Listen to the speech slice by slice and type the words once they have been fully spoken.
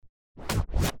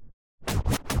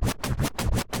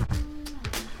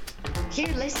You're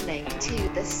listening to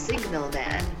The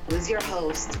Signalman with your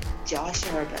host, Josh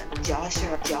Urban. Josh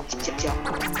Urban.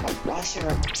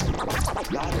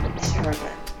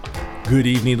 Good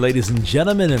evening, ladies and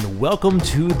gentlemen, and welcome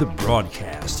to the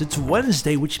broadcast. It's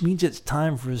Wednesday, which means it's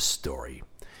time for a story.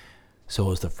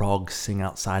 So as the frogs sing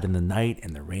outside in the night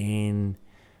and the rain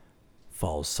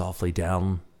falls softly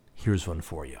down, here's one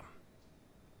for you.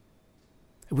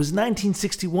 It was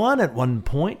 1961 at one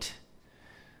point,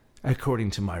 according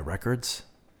to my records.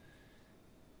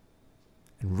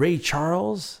 And Ray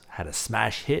Charles had a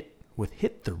smash hit with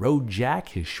Hit the Road Jack,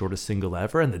 his shortest single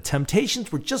ever, and the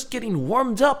Temptations were just getting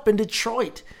warmed up in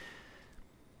Detroit.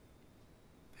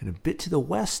 And a bit to the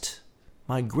west,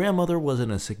 my grandmother was in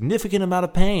a significant amount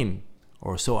of pain,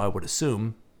 or so I would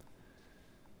assume.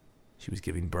 She was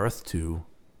giving birth to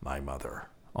my mother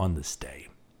on this day.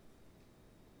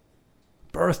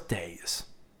 Birthdays.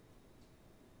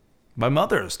 My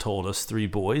mother has told us three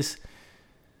boys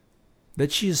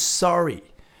that she is sorry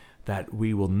that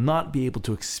we will not be able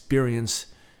to experience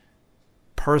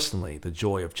personally the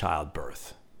joy of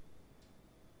childbirth.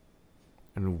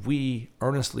 And we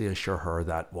earnestly assure her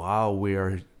that while we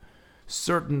are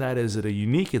certain that is a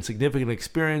unique and significant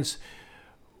experience,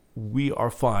 we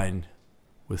are fine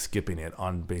with skipping it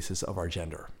on basis of our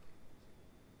gender.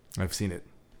 I've seen it.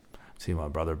 I've seen my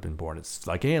brother been born. It's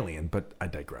like alien, but I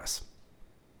digress.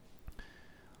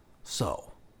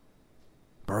 So,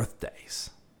 birthdays.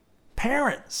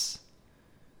 Parents.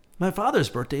 My father's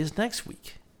birthday is next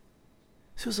week.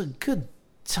 So it was a good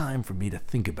time for me to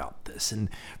think about this, and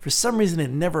for some reason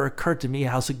it never occurred to me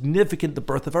how significant the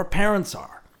birth of our parents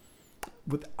are.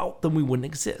 Without them we wouldn't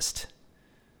exist.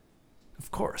 Of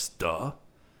course, duh.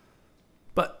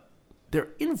 But their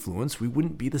influence, we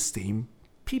wouldn't be the same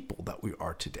people that we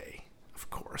are today,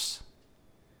 of course.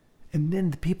 And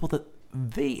then the people that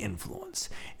they influence,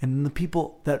 and the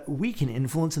people that we can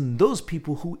influence, and those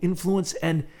people who influence,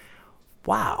 and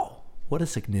wow, what a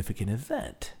significant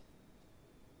event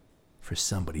for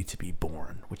somebody to be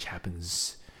born, which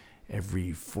happens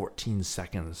every 14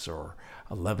 seconds or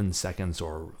 11 seconds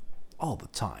or all the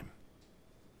time.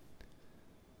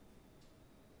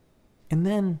 And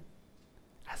then,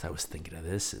 as I was thinking of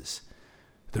this, as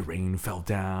the rain fell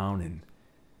down and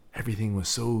everything was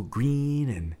so green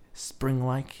and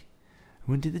spring-like, I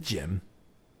went to the gym.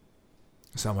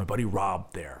 I saw my buddy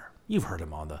Rob there. You've heard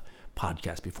him on the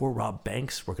podcast before. Rob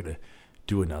Banks. We're going to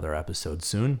do another episode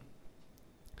soon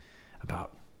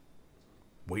about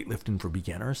weightlifting for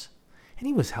beginners. And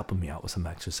he was helping me out with some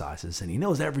exercises. And he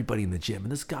knows everybody in the gym.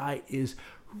 And this guy is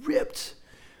ripped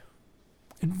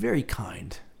and very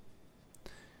kind.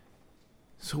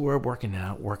 So we're working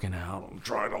out. I'm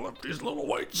trying to lift these little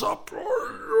weights up.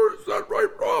 Is that right,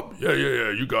 Rob? Yeah,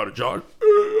 you got it, Josh.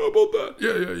 How about that?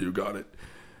 Yeah, you got it.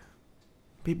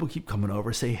 People keep coming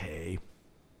over, say hey.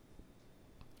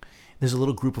 There's a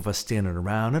little group of us standing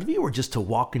around. And if you were just to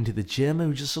walk into the gym, it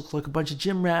would just look like a bunch of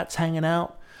gym rats hanging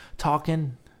out,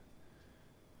 talking.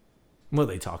 What are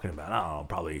they talking about? I don't know,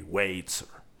 probably weights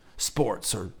or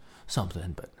sports or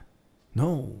something. But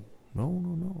no.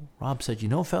 Rob said,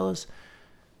 fellas,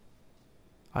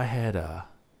 I had a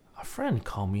friend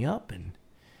call me up, and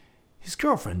his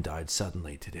girlfriend died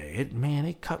suddenly today.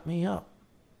 It cut me up.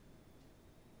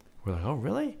 We're like, oh,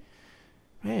 really?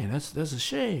 Man, that's a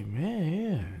shame.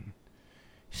 Yeah.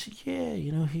 He said,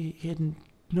 yeah, he hadn't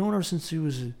known her since he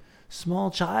was a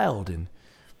small child, and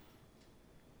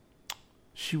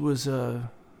she was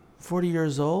 40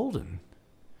 years old and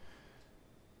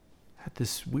had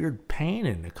this weird pain,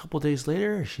 and a couple days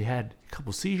later, she had a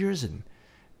couple seizures and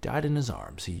died in his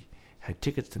arms. He had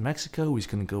tickets to Mexico. He's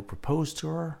going to go propose to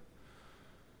her.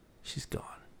 She's gone.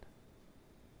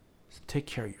 So take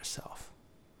care of yourself.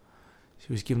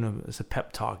 She was giving us a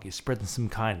pep talk. He's spreading some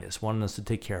kindness, wanting us to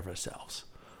take care of ourselves.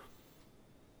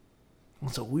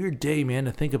 It's a weird day, man,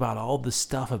 to think about all this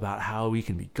stuff about how we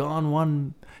can be gone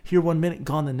one minute,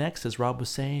 gone the next, as Rob was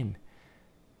saying.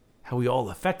 How we all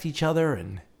affect each other,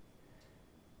 and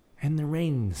the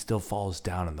rain still falls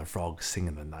down and the frogs sing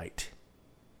in the night.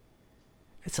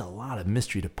 It's a lot of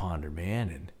mystery to ponder, man,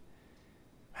 and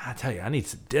I tell you, I need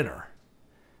some dinner.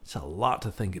 It's a lot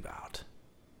to think about.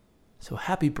 So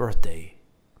happy birthday,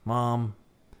 Mom.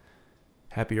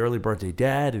 Happy early birthday,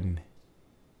 Dad, and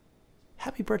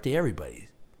happy birthday, everybody.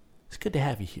 It's good to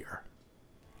have you here.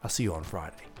 I'll see you on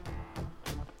Friday.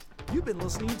 You've been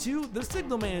listening to The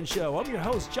Signalman Show. I'm your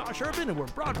host, Josh Urban, and we're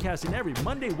broadcasting every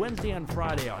Monday, Wednesday, and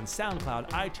Friday on SoundCloud,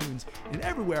 iTunes, and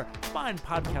everywhere fine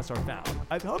podcasts are found.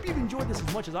 I hope you've enjoyed this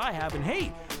as much as I have, and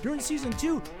hey, during Season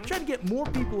 2, I'm trying to get more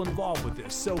people involved with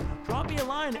this, so drop me a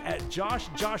line at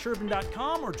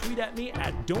joshurban.com or tweet at me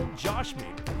at don'tjoshme.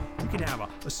 You can have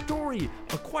a story,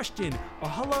 a question, a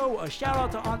hello, a shout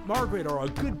out to Aunt Margaret, or a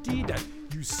good deed that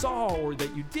you saw or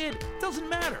that you did. It doesn't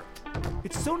matter.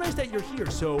 It's so nice that you're here.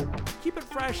 So keep it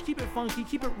fresh, keep it funky,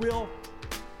 keep it real.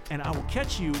 And I will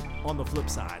catch you on the flip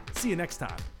side. See you next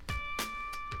time.